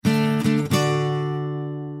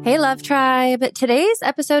Hey, Love Tribe. Today's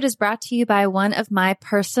episode is brought to you by one of my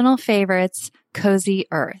personal favorites, Cozy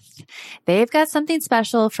Earth. They've got something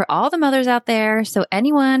special for all the mothers out there. So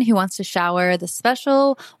anyone who wants to shower the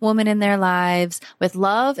special woman in their lives with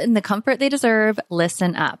love and the comfort they deserve,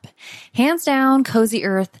 listen up. Hands down, Cozy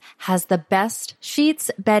Earth has the best sheets,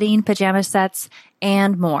 bedding, pajama sets,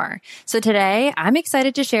 and more. So today, I'm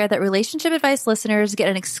excited to share that Relationship Advice listeners get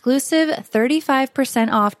an exclusive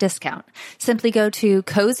 35% off discount. Simply go to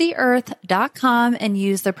CozyEarth.com and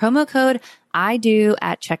use the promo code I do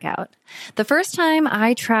at checkout. The first time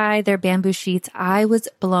I tried their bamboo sheets, I was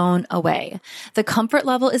blown away. The comfort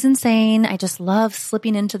level is insane. I just love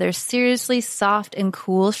slipping into their seriously soft and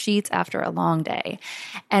cool sheets after a long day.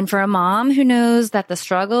 And for a mom who knows that the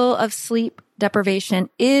struggle of sleep deprivation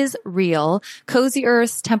is real, Cozy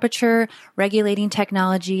Earth's temperature regulating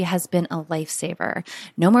technology has been a lifesaver.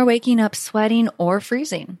 No more waking up sweating or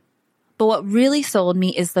freezing. But what really sold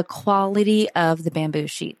me is the quality of the bamboo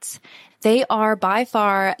sheets. They are by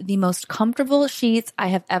far the most comfortable sheets I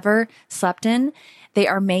have ever slept in. They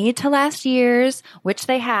are made to last years, which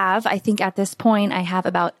they have. I think at this point, I have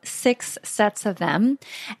about 6 sets of them.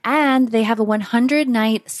 And they have a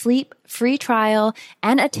 100-night sleep-free trial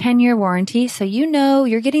and a 10-year warranty. So you know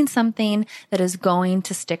you're getting something that is going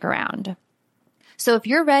to stick around. So if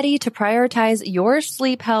you're ready to prioritize your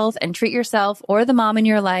sleep health and treat yourself or the mom in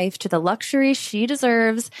your life to the luxury she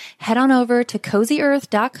deserves, head on over to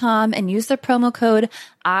CozyEarth.com and use the promo code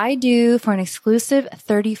I do for an exclusive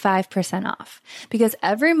 35% off. Because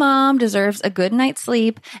every mom deserves a good night's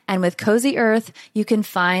sleep, and with Cozy Earth, you can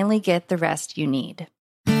finally get the rest you need.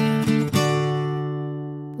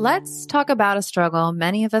 Let's talk about a struggle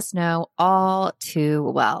many of us know all too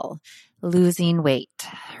well. Losing weight.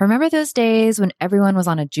 Remember those days when everyone was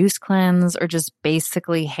on a juice cleanse or just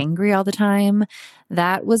basically hangry all the time?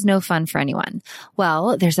 That was no fun for anyone.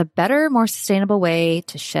 Well, there's a better, more sustainable way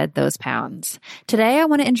to shed those pounds. Today, I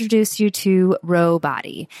want to introduce you to Ro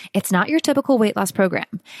Body. It's not your typical weight loss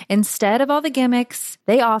program. Instead of all the gimmicks,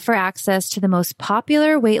 they offer access to the most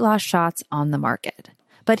popular weight loss shots on the market.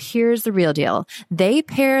 But here's the real deal. They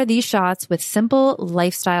pair these shots with simple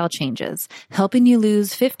lifestyle changes, helping you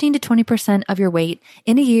lose 15 to 20% of your weight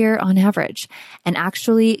in a year on average, and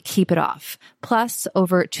actually keep it off. Plus,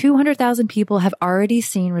 over 200,000 people have already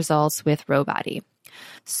seen results with Ro Body.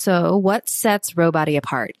 So what sets Ro Body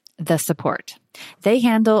apart? The support. They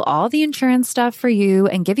handle all the insurance stuff for you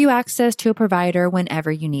and give you access to a provider whenever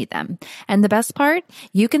you need them. And the best part,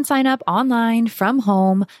 you can sign up online from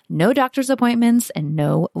home, no doctor's appointments and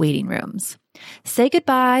no waiting rooms. Say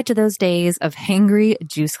goodbye to those days of hangry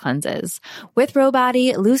juice cleanses. With Ro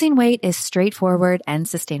Body, losing weight is straightforward and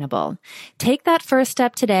sustainable. Take that first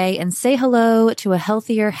step today and say hello to a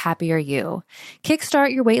healthier, happier you.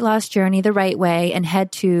 Kickstart your weight loss journey the right way and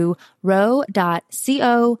head to ro.co/IDO.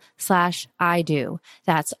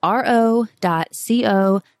 That's ro.co/IDO.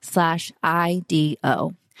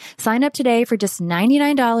 Sign up today for just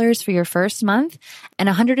 $99 for your first month and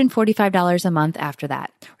 $145 a month after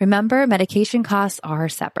that. Remember, medication costs are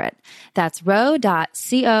separate. That's ro.co/IDO.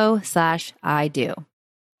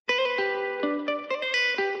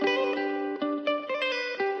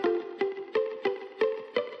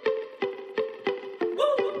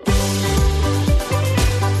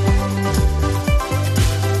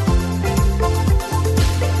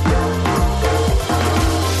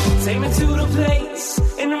 Take me to the place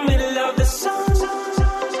in the middle of the sun.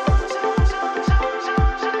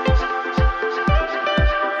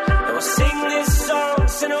 And we'll sing this song,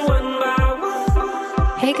 sing it one by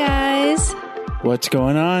one. Hey guys. What's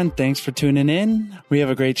going on? Thanks for tuning in. We have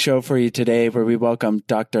a great show for you today where we welcome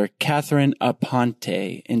Dr. Catherine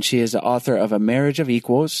Aponte, and she is the author of A Marriage of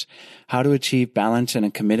Equals, How to Achieve Balance in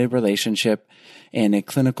a Committed Relationship, and a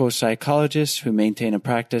clinical psychologist who maintained a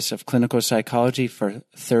practice of clinical psychology for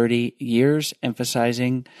 30 years,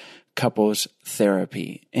 emphasizing couples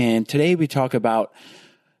therapy. And today we talk about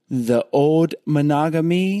the old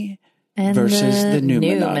monogamy And versus the new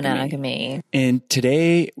monogamy. And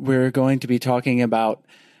today we're going to be talking about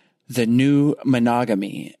the new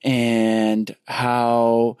monogamy and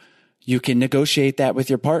how you can negotiate that with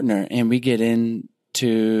your partner. And we get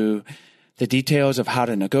into the details of how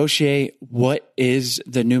to negotiate, what is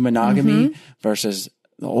the new monogamy versus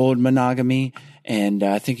the old monogamy. And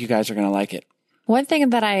I think you guys are going to like it. One thing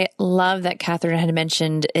that I love that Catherine had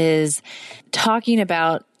mentioned is talking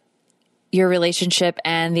about your relationship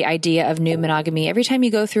and the idea of new monogamy every time you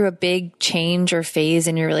go through a big change or phase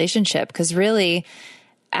in your relationship. Because really,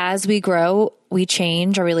 as we grow, we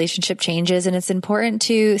change, our relationship changes, and it's important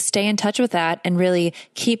to stay in touch with that and really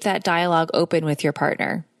keep that dialogue open with your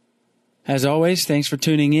partner. As always, thanks for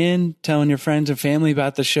tuning in, telling your friends and family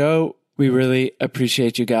about the show. We really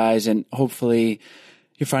appreciate you guys, and hopefully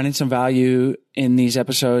you're finding some value in these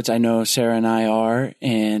episodes. I know Sarah and I are,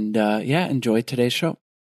 and enjoy today's show.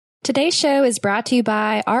 Today's show is brought to you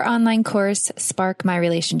by our online course, Spark My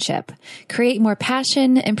Relationship. Create more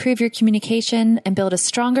passion, improve your communication, and build a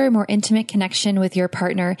stronger, more intimate connection with your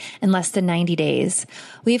partner in less than 90 days.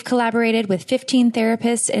 We've collaborated with 15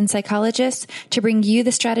 therapists and psychologists to bring you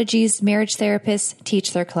the strategies marriage therapists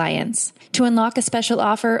teach their clients. To unlock a special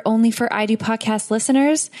offer only for I Do Podcast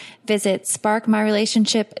listeners, visit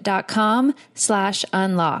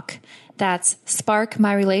sparkmyrelationship.com/unlock. That's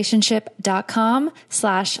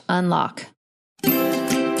sparkmyrelationship.com/unlock.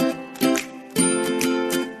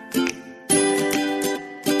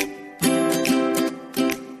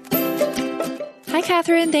 Hi,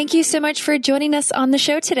 Catherine. Thank you so much for joining us on the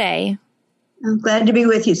show today. I'm glad to be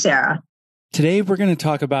with you, Sarah. Today, we're going to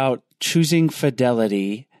talk about choosing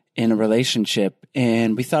fidelity in a relationship.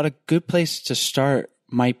 And we thought a good place to start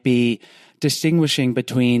might be distinguishing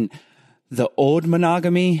between the old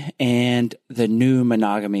monogamy and the new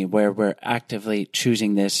monogamy, where we're actively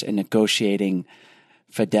choosing this and negotiating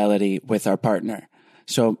fidelity with our partner.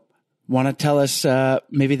 So want to tell us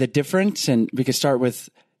maybe the difference? And we could start with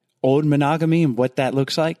old monogamy and what that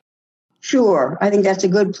looks like. Sure. I think that's a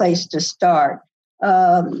good place to start.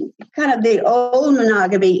 Kind of the old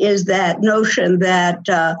monogamy is that notion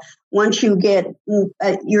that once you get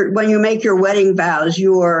when you make your wedding vows,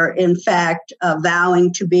 you are in fact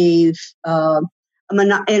vowing to be in a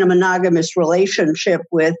monogamous relationship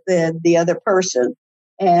with the other person,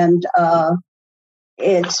 and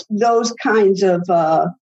it's those kinds of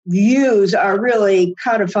views are really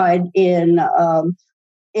codified in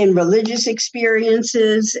religious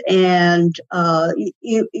experiences, and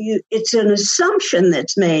it's an assumption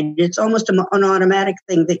that's made. It's almost an automatic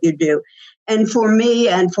thing that you do. And for me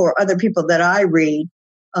and for other people that I read,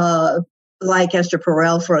 like Esther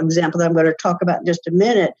Perel, for example, that I'm going to talk about in just a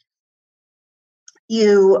minute, we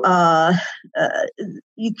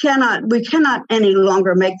cannot any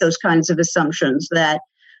longer make those kinds of assumptions that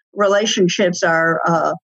relationships are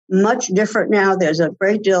much different now. There's a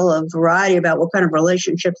great deal of variety about what kind of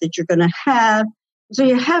relationship that you're going to have. So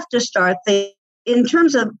you have to start thinking. In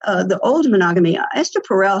terms of the old monogamy, Esther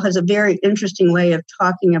Perel has a very interesting way of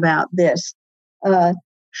talking about this.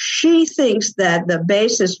 She thinks that the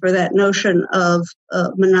basis for that notion of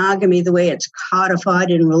monogamy, the way it's codified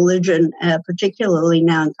in religion, particularly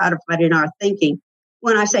now and codified in our thinking.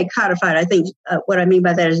 When I say codified, I think what I mean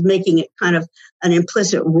by that is making it kind of an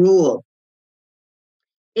implicit rule.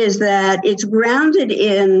 Is that it's grounded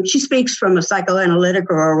in, she speaks from a psychoanalytic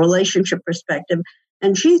or a relationship perspective,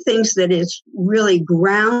 and she thinks that it's really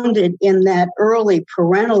grounded in that early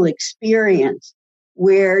parental experience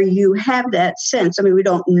where you have that sense. I mean, we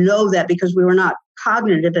don't know that because we were not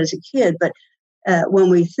cognitive as a kid, but when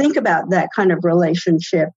we think about that kind of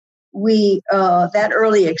relationship, that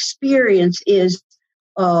early experience is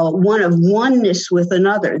one of oneness with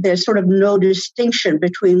another. There's sort of no distinction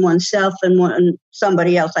between oneself and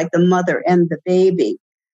somebody else, like the mother and the baby.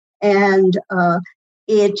 And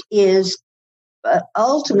it is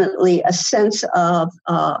ultimately a sense of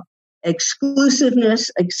exclusiveness,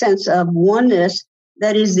 a sense of oneness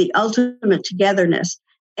that is the ultimate togetherness.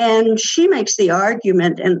 And she makes the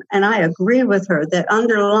argument, and I agree with her, that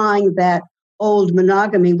underlying that old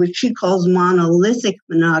monogamy, which she calls monolithic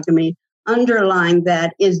monogamy, underlying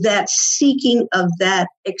that is that seeking of that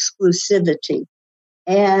exclusivity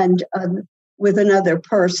and with another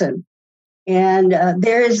person. And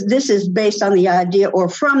this is based on the idea, or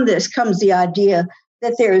from this comes the idea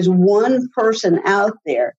that there is one person out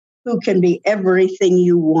there who can be everything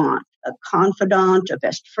you want, a confidant, a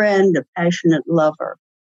best friend, a passionate lover.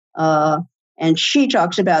 And she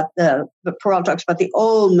talks about Perel talks about the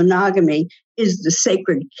old monogamy is the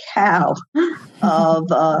sacred cow of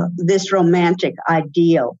this romantic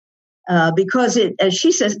ideal. Because as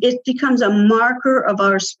she says, it becomes a marker of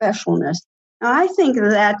our specialness. Now, I think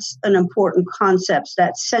that's an important concept,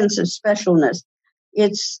 that sense of specialness.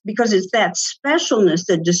 It's because it's that specialness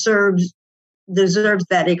that deserves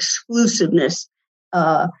that exclusiveness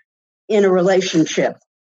in a relationship.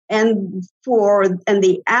 And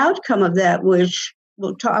the outcome of that, which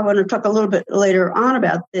I want to talk a little bit later on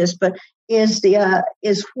about this, but is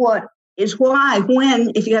why if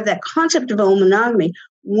you have that concept of old monogamy,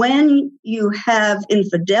 when you have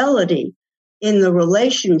infidelity in the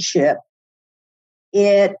relationship,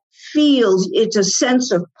 it's a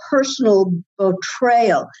sense of personal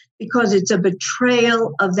betrayal because it's a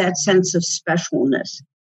betrayal of that sense of specialness.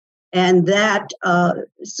 And that,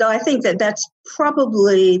 so I think that that's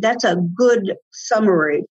a good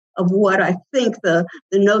summary of what I think the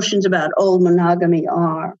notions about old monogamy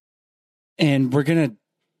are. And we're going to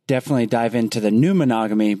definitely dive into the new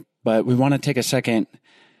monogamy, but we want to take a second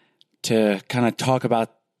to kind of talk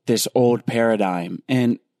about this old paradigm.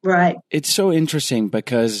 And right. It's so interesting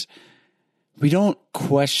because we don't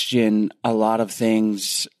question a lot of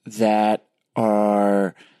things that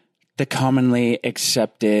are the commonly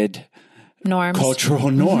accepted norms, cultural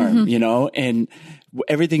norm, and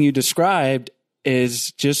everything you described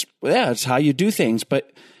is just, it's how you do things.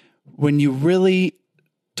 But when you really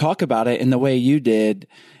talk about it in the way you did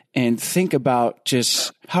and think about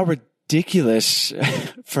just how ridiculous,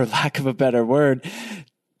 for lack of a better word,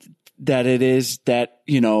 that it is that,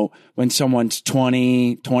 when someone's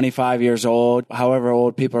 20, 25 years old, however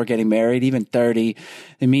old people are getting married, even 30,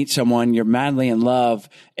 they meet someone, you're madly in love,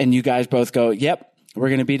 and you guys both go, yep, we're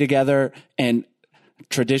going to be together, and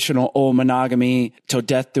traditional old monogamy till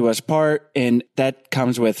death do us part. And that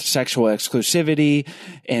comes with sexual exclusivity.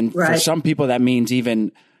 And for some people, that means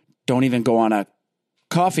don't even go on a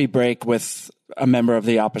coffee break with a member of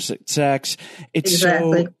the opposite sex. It's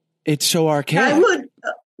so archaic.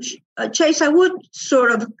 Chase, I would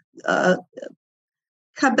sort of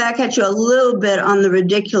cut back at you a little bit on the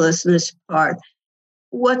ridiculousness part.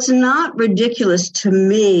 What's not ridiculous to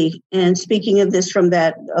me, and speaking of this from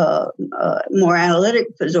that more analytic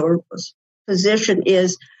position,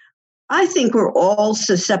 is I think we're all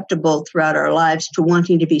susceptible throughout our lives to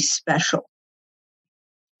wanting to be special.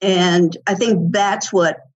 And I think that's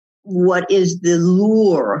what is the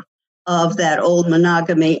lure of that old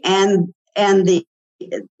monogamy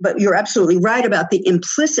but you're absolutely right about the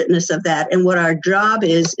implicitness of that. And what our job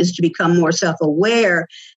is to become more self-aware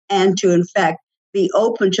and to, in fact, be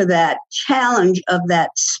open to that challenge of that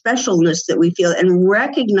specialness that we feel and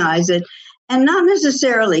recognize it and not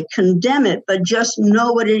necessarily condemn it, but just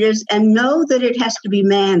know what it is and know that it has to be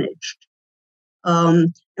managed.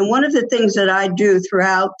 And one of the things that I do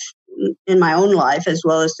throughout in my own life as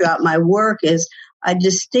well as throughout my work is I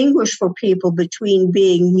distinguish for people between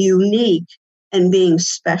being unique and being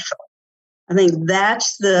special. I think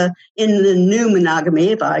that's in the new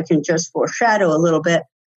monogamy, if I can just foreshadow a little bit,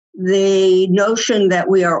 the notion that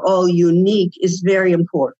we are all unique is very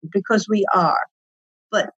important because we are.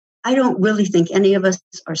 But I don't really think any of us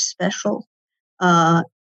are special. And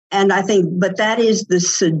I think, but that is the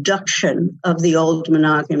seduction of the old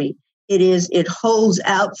monogamy. It holds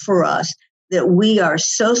out for us that we are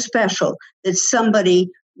so special that somebody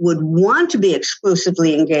would want to be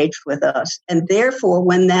exclusively engaged with us. And therefore,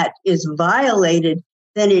 when that is violated,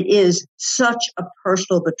 then it is such a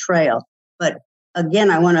personal betrayal. But again,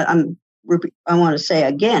 I want to say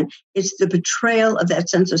again, it's the betrayal of that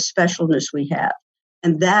sense of specialness we have.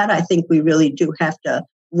 And that I think we really do have to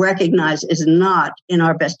recognize is not in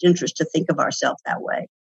our best interest to think of ourselves that way.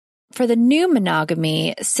 For the new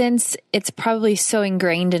monogamy, since it's probably so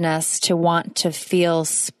ingrained in us to want to feel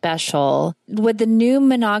special, would the new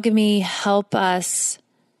monogamy help us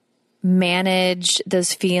manage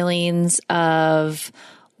those feelings of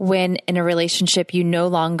when in a relationship you no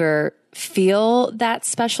longer feel that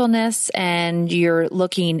specialness and you're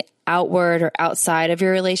looking outward or outside of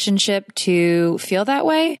your relationship to feel that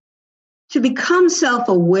way? To become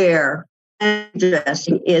self-aware and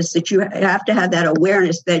interesting is that you have to have that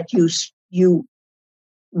awareness that you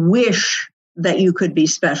wish that you could be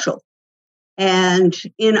special. And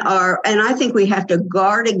I think we have to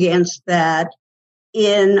guard against that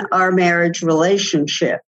in our marriage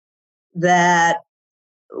relationship, that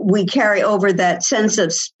we carry over that sense of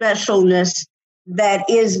specialness that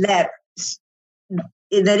is that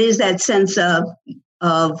sense of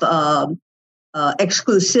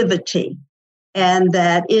exclusivity. And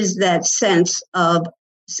that is that sense of,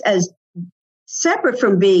 as separate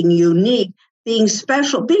from being unique, being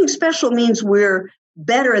special. Being special means we're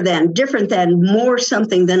better than, different than, more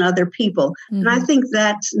something than other people. Mm-hmm. And I think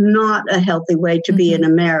that's not a healthy way to be in a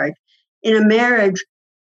marriage. In a marriage,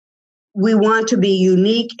 we want to be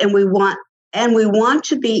unique and we want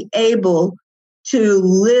to be able to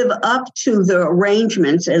live up to the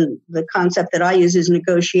arrangements. And the concept that I use is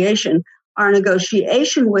negotiation, our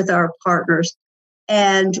negotiation with our partners.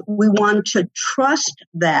 And we want to trust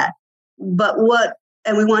that.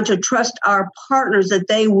 And we want to trust our partners that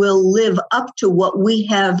they will live up to what we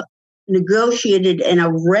have negotiated and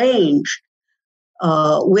arranged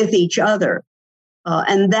with each other.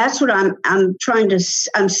 And that's what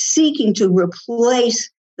I'm seeking to replace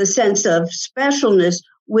the sense of specialness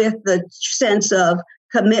with the sense of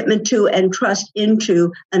commitment to and trust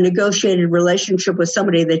into a negotiated relationship with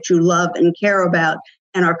somebody that you love and care about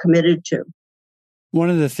and are committed to. One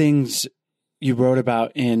of the things you wrote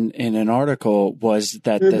about in an article was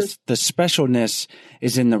that the specialness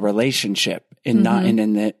is in the relationship and not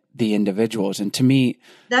in the individuals. And to me,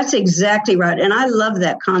 that's exactly right. And I love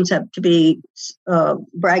that concept to be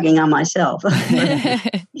bragging on myself.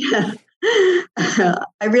 Yeah.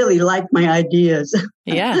 I really like my ideas.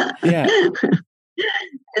 Yeah.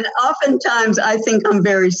 And oftentimes I think I'm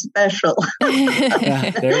very special.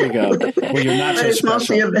 Yeah, there you go. Well, you're not so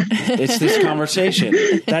special. It's this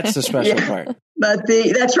conversation. That's the special part. But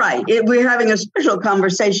that's right. We're having a special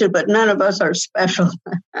conversation, but none of us are special.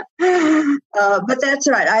 But that's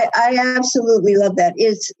right. I absolutely love that.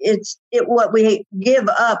 It's what we give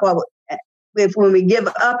up. When we give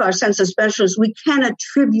up our sense of specialness, we can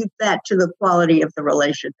attribute that to the quality of the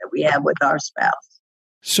relation that we have with our spouse.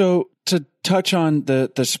 So to touch on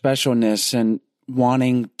the specialness and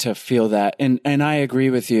wanting to feel that, and I agree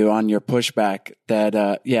with you on your pushback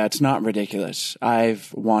that, it's not ridiculous.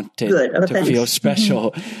 I've wanted to feel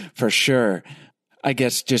special for sure. I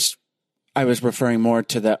guess I was referring more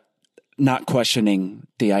to the not questioning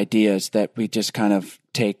the ideas that we just kind of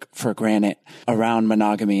take for granted around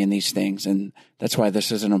monogamy and these things. And that's why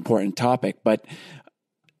this is an important topic. But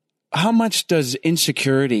how much does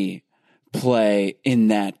insecurity play in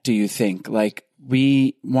that, do you think? Like,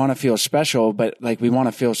 we want to feel special, but like we want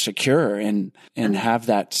to feel secure and have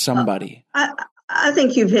that somebody. I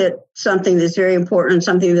think you've hit something that's very important,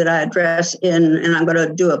 something that I address and I'm going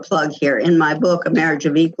to do a plug here in my book, A Marriage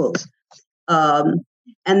of Equals.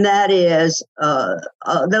 And that is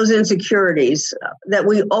those insecurities that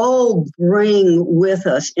we all bring with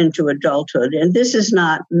us into adulthood. And this is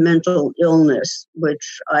not mental illness,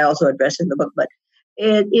 which I also address in the book, but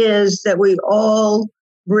it is that we all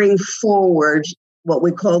bring forward what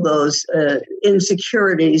we call those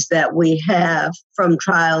insecurities that we have from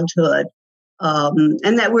childhood,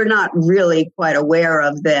 and that we're not really quite aware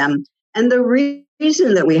of them. And the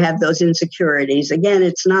reason that we have those insecurities, again,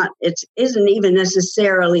 it isn't even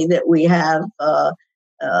necessarily that we have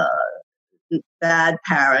bad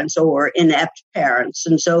parents or inept parents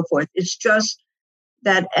and so forth. It's just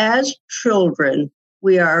that as children,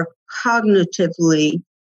 we are cognitively,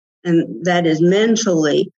 and that is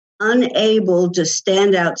mentally, unable to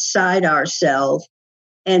stand outside ourselves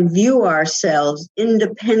and view ourselves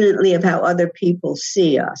independently of how other people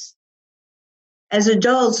see us. As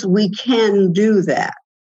adults, we can do that.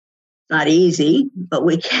 Not easy, but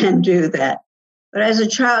we can do that. But as a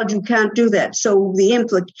child, you can't do that. So the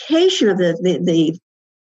implication of the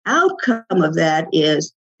outcome of that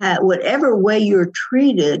is that whatever way you're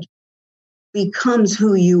treated becomes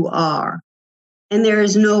who you are. And there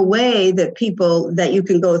is no way that you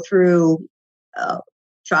can go through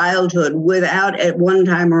childhood without at one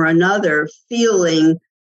time or another feeling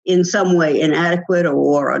in some way inadequate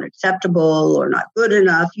or unacceptable or not good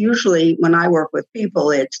enough. Usually when I work with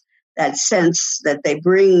people, it's that sense that they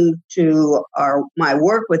bring to my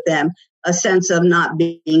work with them, a sense of not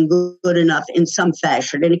being good enough in some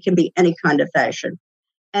fashion. And it can be any kind of fashion.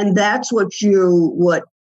 And that's what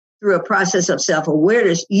through a process of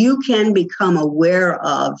self-awareness, you can become aware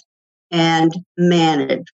of and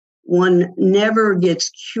manage. One never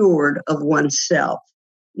gets cured of oneself,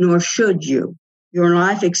 nor should you. Your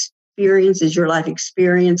life experience is your life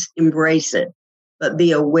experience. Embrace it, but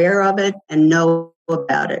be aware of it and know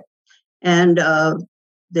about it. And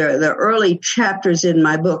the early chapters in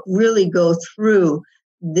my book really go through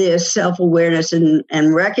this self-awareness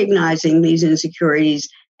and recognizing these insecurities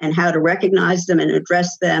and how to recognize them and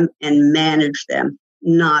address them and manage them,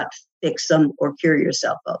 not fix them or cure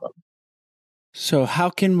yourself of them. So how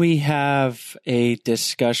can we have a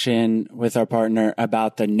discussion with our partner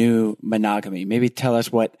about the new monogamy? Maybe tell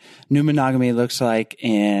us what new monogamy looks like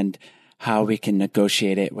and how we can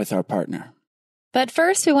negotiate it with our partner. But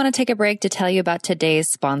first, we want to take a break to tell you about today's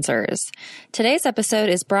sponsors. Today's episode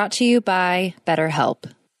is brought to you by BetterHelp.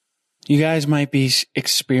 You guys might be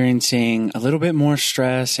experiencing a little bit more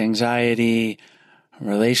stress, anxiety,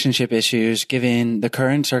 relationship issues given the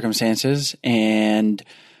current circumstances, and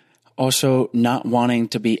also not wanting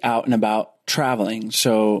to be out and about traveling.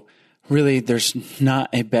 So really, there's not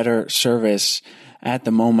a better service at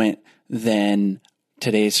the moment than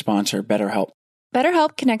today's sponsor, BetterHelp.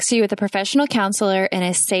 BetterHelp connects you with a professional counselor in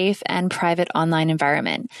a safe and private online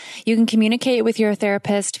environment. You can communicate with your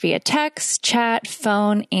therapist via text, chat,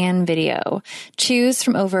 phone, and video. Choose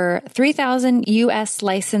from over 3,000 U.S.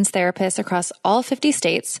 licensed therapists across all 50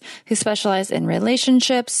 states who specialize in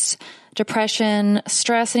relationships, depression,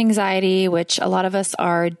 stress, and anxiety, which a lot of us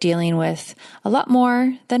are dealing with a lot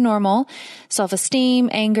more than normal, self-esteem,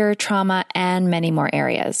 anger, trauma, and many more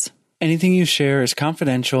areas. Anything you share is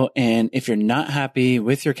confidential, and if you're not happy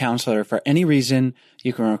with your counselor for any reason,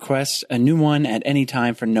 you can request a new one at any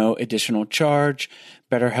time for no additional charge.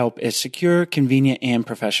 BetterHelp is secure, convenient, and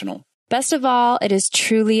professional. Best of all, it is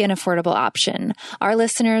truly an affordable option. Our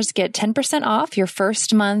listeners get 10% off your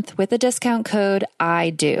first month with the discount code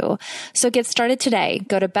IDO. So get started today.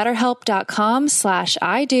 Go to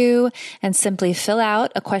betterhelp.com/IDO and simply fill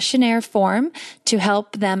out a questionnaire form to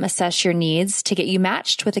help them assess your needs to get you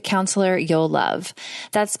matched with a counselor you'll love.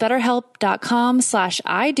 That's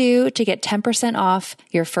betterhelp.com/IDO to get 10% off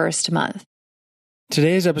your first month.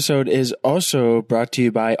 Today's episode is also brought to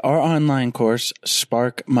you by our online course,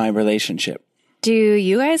 Spark My Relationship. Do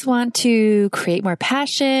you guys want to create more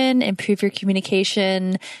passion, improve your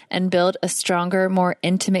communication, and build a stronger, more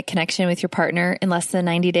intimate connection with your partner in less than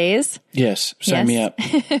 90 days? Yes, sign me up.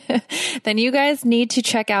 Then you guys need to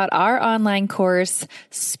check out our online course,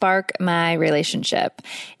 Spark My Relationship.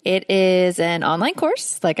 It is an online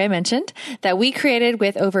course, like I mentioned, that we created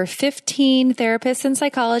with over 15 therapists and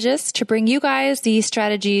psychologists to bring you guys the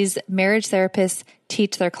strategies marriage therapists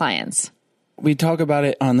teach their clients. We talk about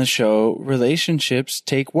it on the show. Relationships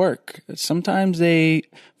take work. Sometimes they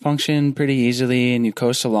function pretty easily and you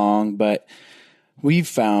coast along, but we've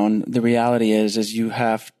found the reality is you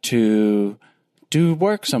have to do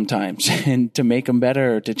work sometimes and to make them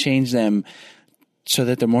better, to change them so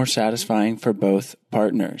that they're more satisfying for both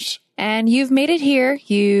partners. And you've made it here.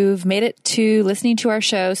 You've made it to listening to our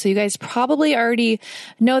show. So you guys probably already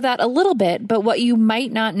know that a little bit, but what you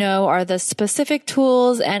might not know are the specific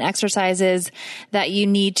tools and exercises that you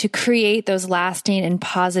need to create those lasting and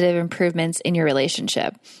positive improvements in your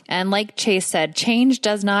relationship. And like Chase said, change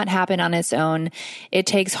does not happen on its own. It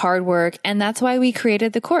takes hard work. And that's why we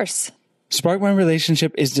created the course. Spark My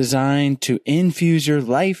Relationship is designed to infuse your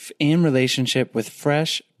life and relationship with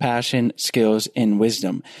fresh passion, skills, and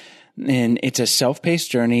wisdom. And it's a self-paced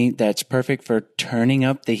journey that's perfect for turning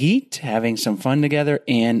up the heat, having some fun together,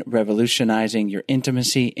 and revolutionizing your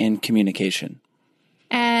intimacy and communication.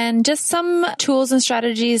 And just some tools and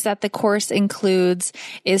strategies that the course includes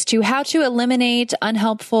is how to eliminate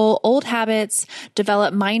unhelpful old habits,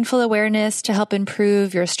 develop mindful awareness to help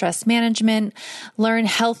improve your stress management, learn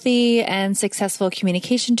healthy and successful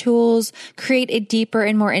communication tools, create a deeper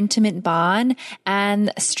and more intimate bond,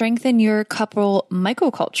 and strengthen your couple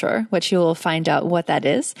microculture, which you will find out what that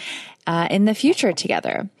is. In the future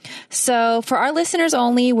together. So for our listeners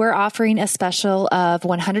only, we're offering a special of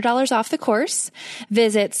 $100 off the course.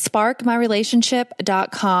 Visit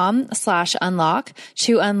sparkmyrelationship.com/unlock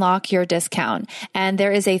to unlock your discount. And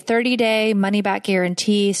there is a 30-day money-back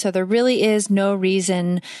guarantee. So there really is no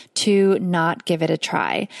reason to not give it a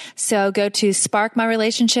try. So go to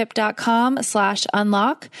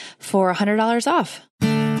sparkmyrelationship.com/unlock for $100 off.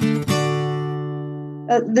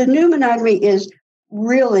 The new monogamy is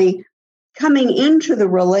really coming into the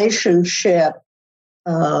relationship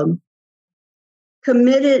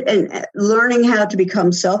committed and learning how to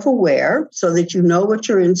become self-aware so that you know what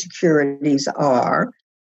your insecurities are,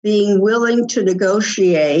 being willing to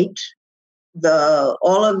negotiate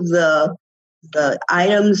all of the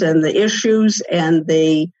items and the issues and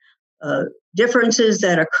the differences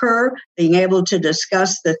that occur, being able to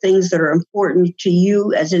discuss the things that are important to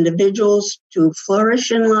you as individuals to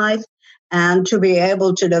flourish in life, and to be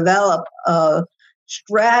able to develop a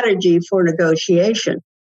strategy for negotiation.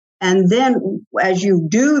 And then as you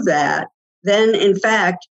do that, then in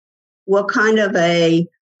fact, what kind of a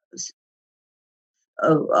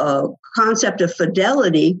concept of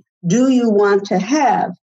fidelity do you want to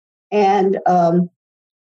have? And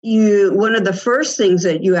one of the first things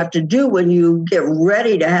that you have to do when you get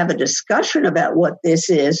ready to have a discussion about what this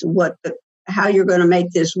is, how you're going to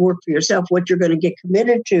make this work for yourself, what you're going to get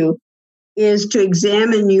committed to, is to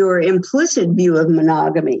examine your implicit view of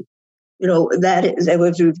monogamy. That is, as we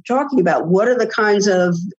were talking about, what are the kinds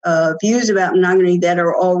of views about monogamy that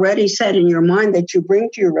are already set in your mind that you bring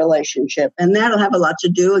to your relationship? And that'll have a lot to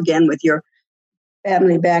do, again, with your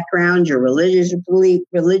family background, your religious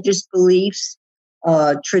beliefs,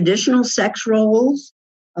 traditional sex roles,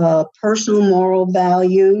 personal moral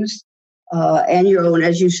values, and your own,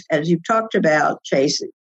 as you've talked about, Chase,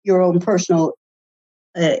 your own personal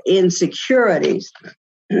insecurities.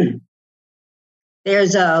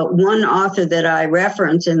 There's one author that I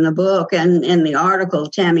reference in the book and in the article,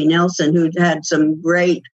 Tammy Nelson, who had some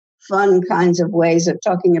great, fun kinds of ways of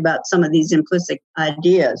talking about some of these implicit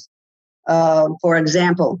ideas. For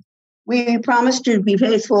example, we promise to be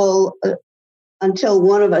faithful until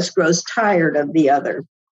one of us grows tired of the other.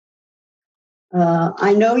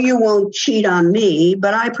 I know you won't cheat on me,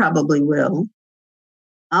 but I probably will.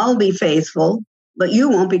 I'll be faithful. but you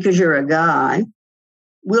won't because you're a guy.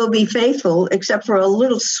 We'll be faithful, except for a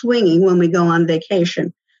little swinging when we go on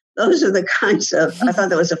vacation. Those are the kinds of, I thought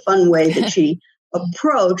that was a fun way that she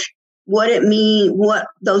approached what it means, what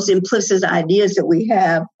those implicit ideas that we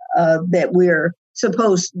have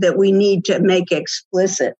that we need to make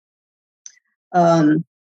explicit. And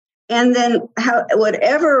then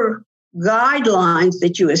whatever guidelines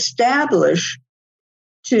that you establish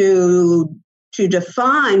to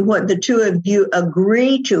define what the two of you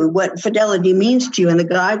agree to, what fidelity means to you, and the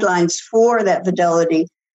guidelines for that fidelity,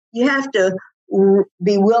 you have to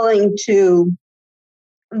be willing to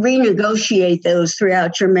renegotiate those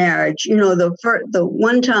throughout your marriage. The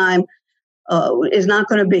one time is not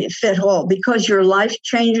going to fit all, because your life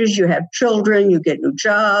changes, you have children, you get new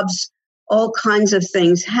jobs, all kinds of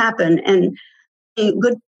things happen, and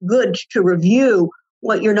good to review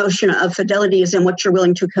what your notion of fidelity is and what you're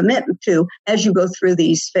willing to commit to as you go through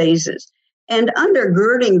these phases. And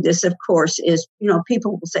undergirding this, of course, is,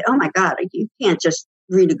 people will say, oh my God, you can't just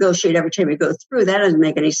renegotiate every time you go through. That doesn't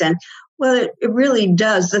make any sense. Well, it really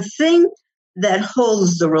does. The thing that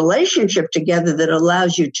holds the relationship together that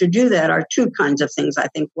allows you to do that are two kinds of things, I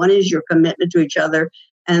think. One is your commitment to each other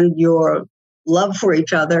and your love for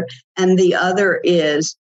each other. And the other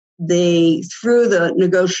is through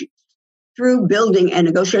building a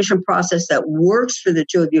negotiation process that works for the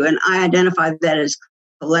two of you. And I identify that as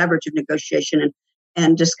collaborative negotiation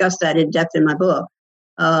and discuss that in depth in my book.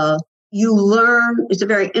 You learn, it's a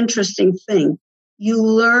very interesting thing. You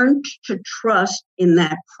learn to trust in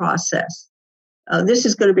that process. This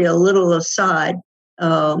is going to be a little aside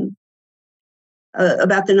about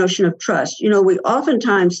the notion of trust. We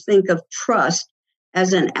oftentimes think of trust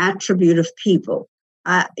as an attribute of people.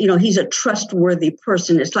 He's a trustworthy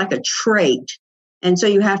person. It's like a trait. And so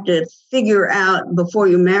you have to figure out before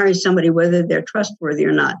you marry somebody whether they're trustworthy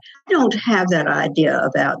or not. I don't have that idea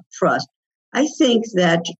about trust. I think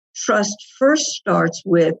that trust first starts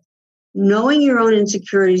with knowing your own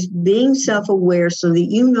insecurities, being self-aware so that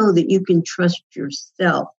you know that you can trust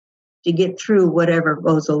yourself to get through whatever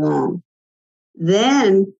goes along.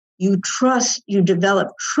 Then you develop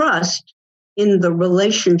trust in the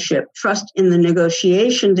relationship, trust in the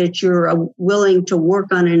negotiation that you're willing to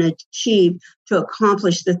work on and achieve to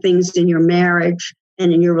accomplish the things in your marriage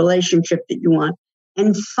and in your relationship that you want.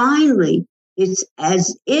 And finally, it's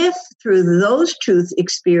as if through those two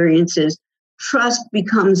experiences, trust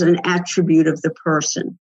becomes an attribute of the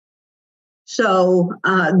person. So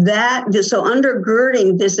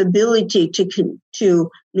undergirding this ability to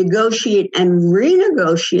negotiate and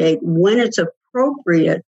renegotiate when it's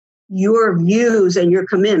appropriate, your views and your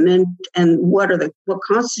commitment and what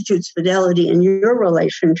constitutes fidelity in your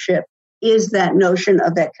relationship is that notion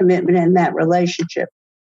of that commitment and that relationship.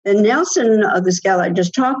 And Nelson, this gal I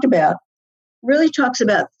just talked about, really talks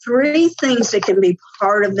about three things that can be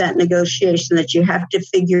part of that negotiation that you have to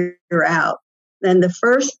figure out. Then the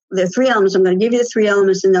three elements, I'm going to give you the three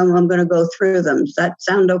elements and then I'm going to go through them. Does that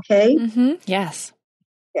sound okay? Mm-hmm. Yes.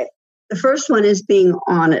 Okay. The first one is being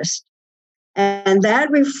honest. And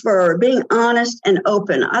that being honest and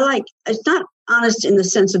open. It's not honest in the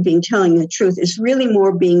sense of telling the truth. It's really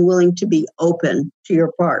more being willing to be open to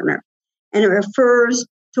your partner. And it refers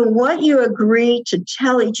to what you agree to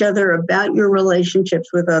tell each other about your relationships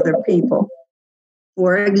with other people.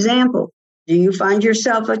 For example, do you find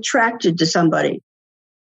yourself attracted to somebody?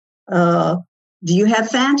 Do you have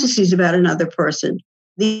fantasies about another person?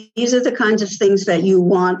 These are the kinds of things that you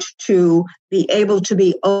want to be able to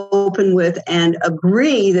be open with and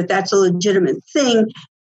agree that that's a legitimate thing,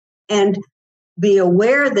 and be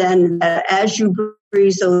aware then that as you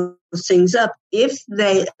breeze those things up, if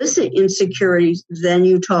they elicit insecurities, then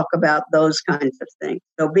you talk about those kinds of things.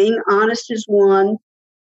 So being honest is one,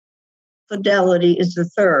 fidelity is the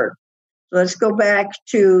third. So let's go back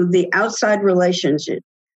to the outside relationship.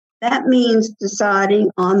 That means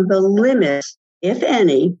deciding on the limits, if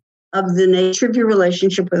any, of the nature of your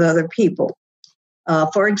relationship with other people.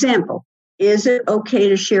 For example, is it okay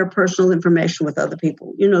to share personal information with other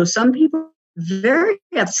people? Some people are very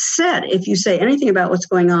upset if you say anything about what's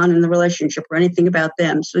going on in the relationship or anything about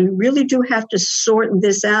them. So you really do have to sort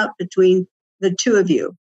this out between the two of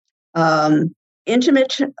you.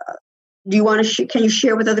 Intimate, can you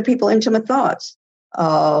share with other people intimate thoughts?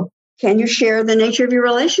 Can you share the nature of your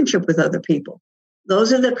relationship with other people?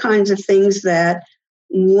 Those are the kinds of things that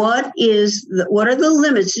what are the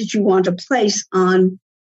limits that you want to place on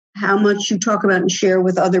how much you talk about and share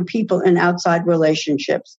with other people in outside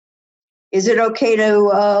relationships? Is it okay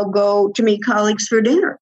to go to meet colleagues for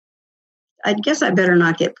dinner? I guess I better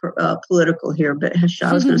not get political here, but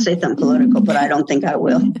I was going to say something political, but I don't think I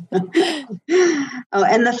will.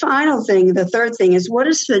 And the final thing, the third thing is, what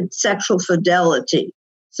is sexual fidelity?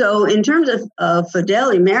 So in terms of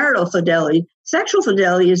fidelity, marital fidelity, sexual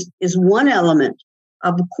fidelity is one element.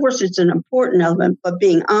 Of course, it's an important element, but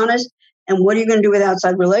being honest and what are you going to do with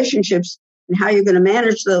outside relationships and how you're going to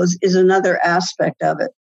manage those is another aspect of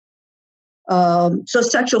it. So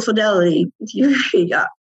sexual fidelity,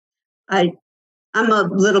 I'm a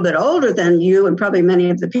little bit older than you and probably many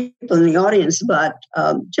of the people in the audience, but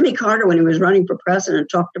Jimmy Carter, when he was running for president,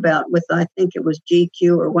 talked about with, I think it was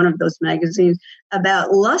GQ or one of those magazines,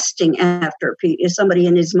 about lusting after somebody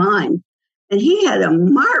in his mind. And he had a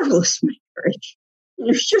marvelous marriage. He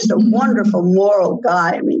was just a wonderful moral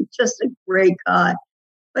guy. I mean, just a great guy.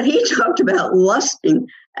 But he talked about lusting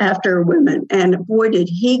after women, and boy, did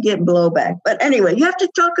he get blowback. But anyway, you have to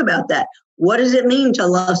talk about that. What does it mean to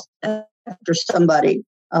lust after somebody?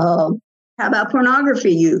 How about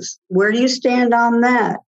pornography use? Where do you stand on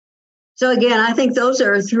that? So again, I think those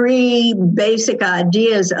are three basic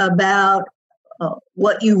ideas about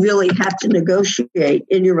what you really have to negotiate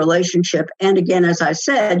in your relationship. And again, as I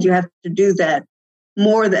said, you have to do that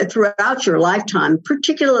more throughout your lifetime,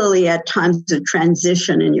 particularly at times of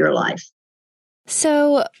transition in your life.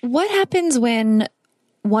 So what happens when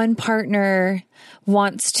one partner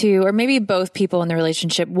wants to, or maybe both people in the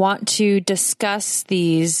relationship want to discuss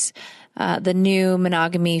these, the new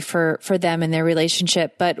monogamy for them in their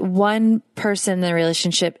relationship, but one person in the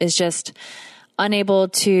relationship is just unable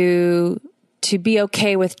to be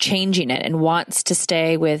okay with changing it and wants to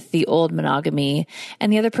stay with the old monogamy,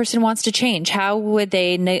 and the other person wants to change? How would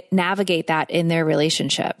they navigate that in their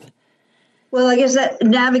relationship? Well, I guess that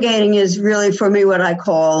navigating is really, for me, what I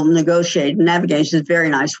call negotiate. Navigation is a very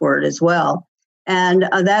nice word as well. And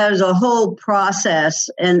that is a whole process.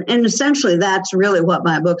 And essentially, that's really what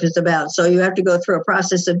my book is about. So you have to go through a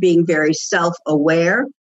process of being very self-aware,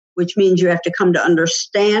 which means you have to come to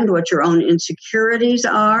understand what your own insecurities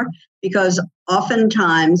are, because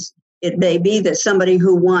oftentimes it may be that somebody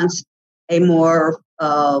who wants a more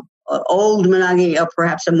old monogamy, or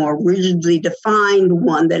perhaps a more rigidly defined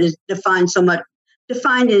one that is defined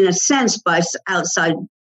in a sense by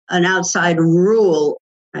an outside rule.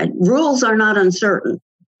 Right? Rules are not uncertain.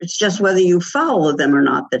 It's just whether you follow them or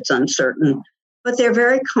not that's uncertain, but they're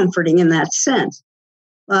very comforting in that sense.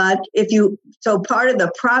 But so part of the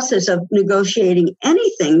process of negotiating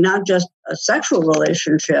anything, not just a sexual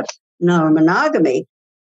relationship, no monogamy,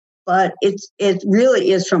 but it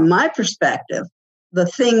really is, from my perspective, the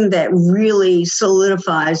thing that really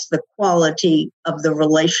solidifies the quality of the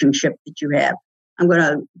relationship that you have. I'm going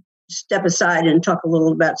to step aside and talk a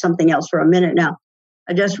little about something else for a minute now.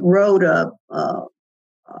 I just wrote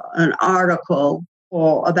an article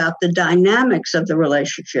about the dynamics of the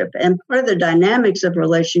relationship. And part of the dynamics of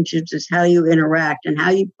relationships is how you interact, and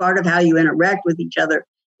part of how you interact with each other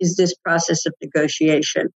is this process of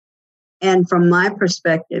negotiation. And from my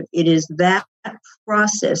perspective, it is that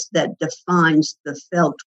process that defines the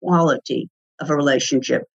felt quality of a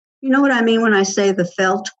relationship. You know what I mean when I say the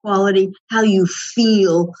felt quality? How you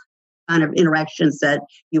feel kind of interactions that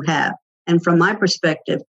you have. And from my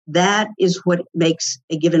perspective, that is what makes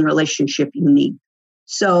a given relationship unique.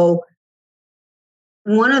 So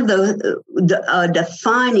one of the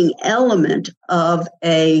defining element of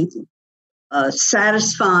a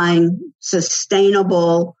satisfying,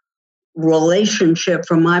 sustainable relationship,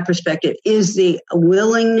 from my perspective, is the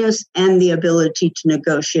willingness and the ability to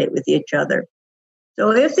negotiate with each other.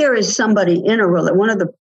 So if there is somebody one of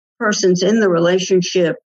the persons in the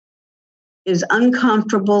relationship is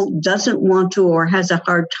uncomfortable, doesn't want to, or has a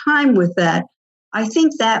hard time with that, I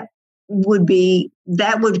think that would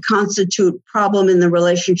constitute problem in the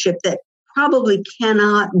relationship that probably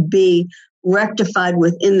cannot be rectified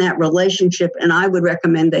within that relationship. And I would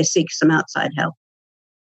recommend they seek some outside help.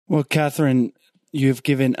 Well, Catherine, you've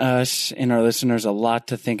given us and our listeners a lot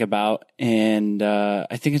to think about. And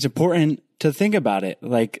I think it's important to think about it.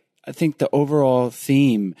 Like, I think the overall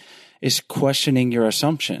theme is questioning your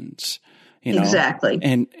assumptions. You know? Exactly.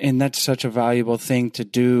 And that's such a valuable thing to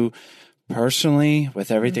do personally with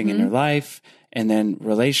everything in your life, and then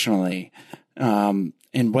relationally. And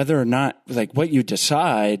whether or not, like, what you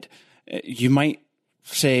decide, you might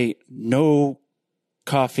say no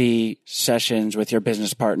coffee sessions with your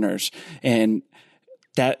business partners, and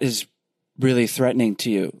that is really threatening to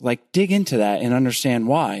you. Like, dig into that and understand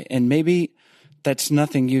why. And maybe that's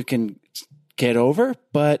nothing you can get over,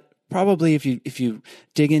 but probably if you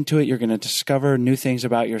dig into it, you're going to discover new things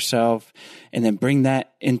about yourself, and then bring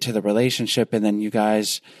that into the relationship, and then you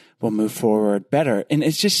guys will move forward better. And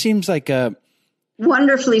it just seems like a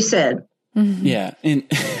wonderfully said. Yeah. And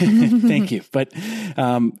thank you. But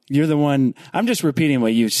you're the one, I'm just repeating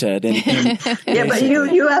what you said. And yeah, but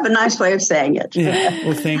you have a nice way of saying it. Yeah.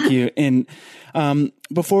 Well, thank you. And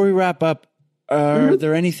before we wrap up, are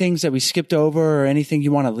there any things that we skipped over or anything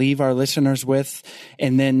you want to leave our listeners with?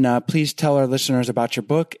 And then please tell our listeners about your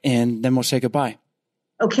book, and then we'll say goodbye.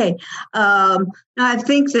 Okay. Now, I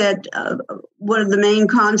think that one of the main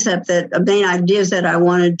main ideas that I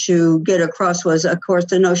wanted to get across was, of course,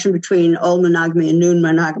 the notion between old monogamy and new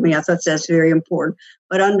monogamy. I thought that's very important.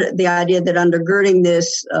 But under the idea that undergirding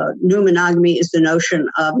this new monogamy is the notion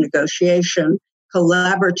of negotiation,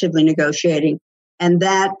 collaboratively negotiating, and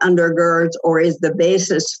that undergirds or is the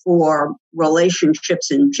basis for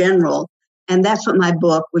relationships in general. And that's what my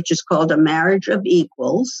book, which is called A Marriage of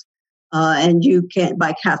Equals, and you can,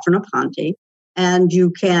 by Catherine Aponte, and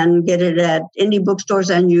you can get it at indie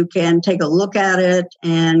bookstores, and you can take a look at it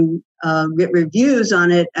and get reviews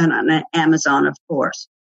on it, and on Amazon, of course.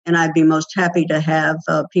 And I'd be most happy to have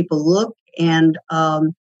people look and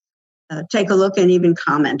take a look and even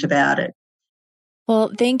comment about it.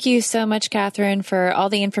 Well, thank you so much, Catherine, for all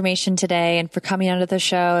the information today and for coming onto the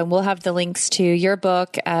show. And we'll have the links to your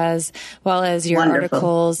book as well as your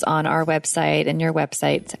articles on our website and your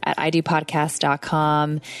website at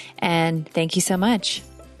idopodcast.com. And thank you so much.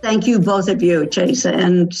 Thank you, both of you, Chase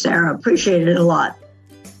and Sarah. Appreciate it a lot.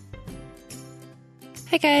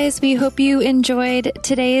 Hi guys, we hope you enjoyed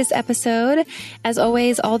today's episode. As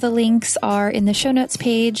always, all the links are in the show notes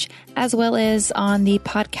page as well as on the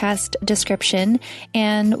podcast description.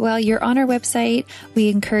 And while you're on our website, we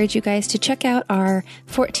encourage you guys to check out our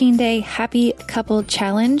 14-day Happy Couple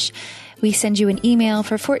Challenge. We send you an email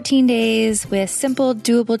for 14 days with simple,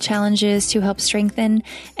 doable challenges to help strengthen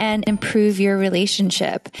and improve your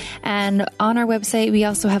relationship. And on our website, we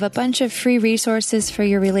also have a bunch of free resources for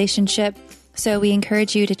your relationship. So we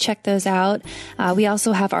encourage you to check those out. We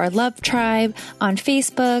also have our Love Tribe on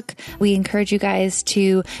Facebook. We encourage you guys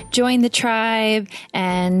to join the tribe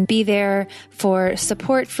and be there for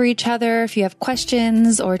support for each other. If you have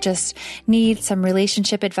questions or just need some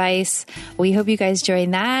relationship advice, we hope you guys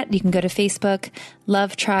join that. You can go to Facebook,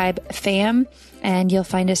 Love Tribe Fam, and you'll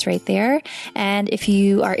find us right there. And if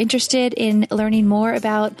you are interested in learning more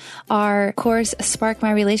about our course, Spark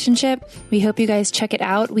My Relationship, we hope you guys check it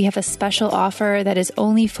out. We have a special offer that is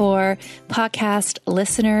only for podcast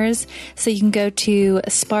listeners. So you can go to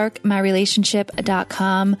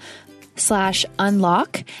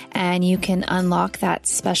sparkmyrelationship.com/unlock, and you can unlock that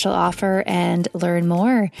special offer and learn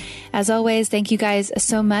more. As always, thank you guys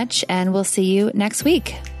so much, and we'll see you next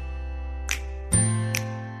week.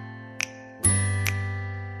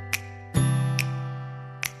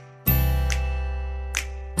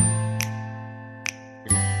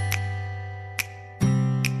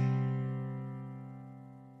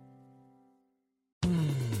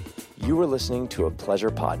 You were listening to a Pleasure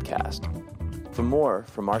Podcast. For more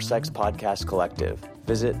from our Sex Podcast Collective,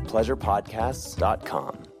 visit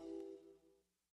pleasurepodcasts.com.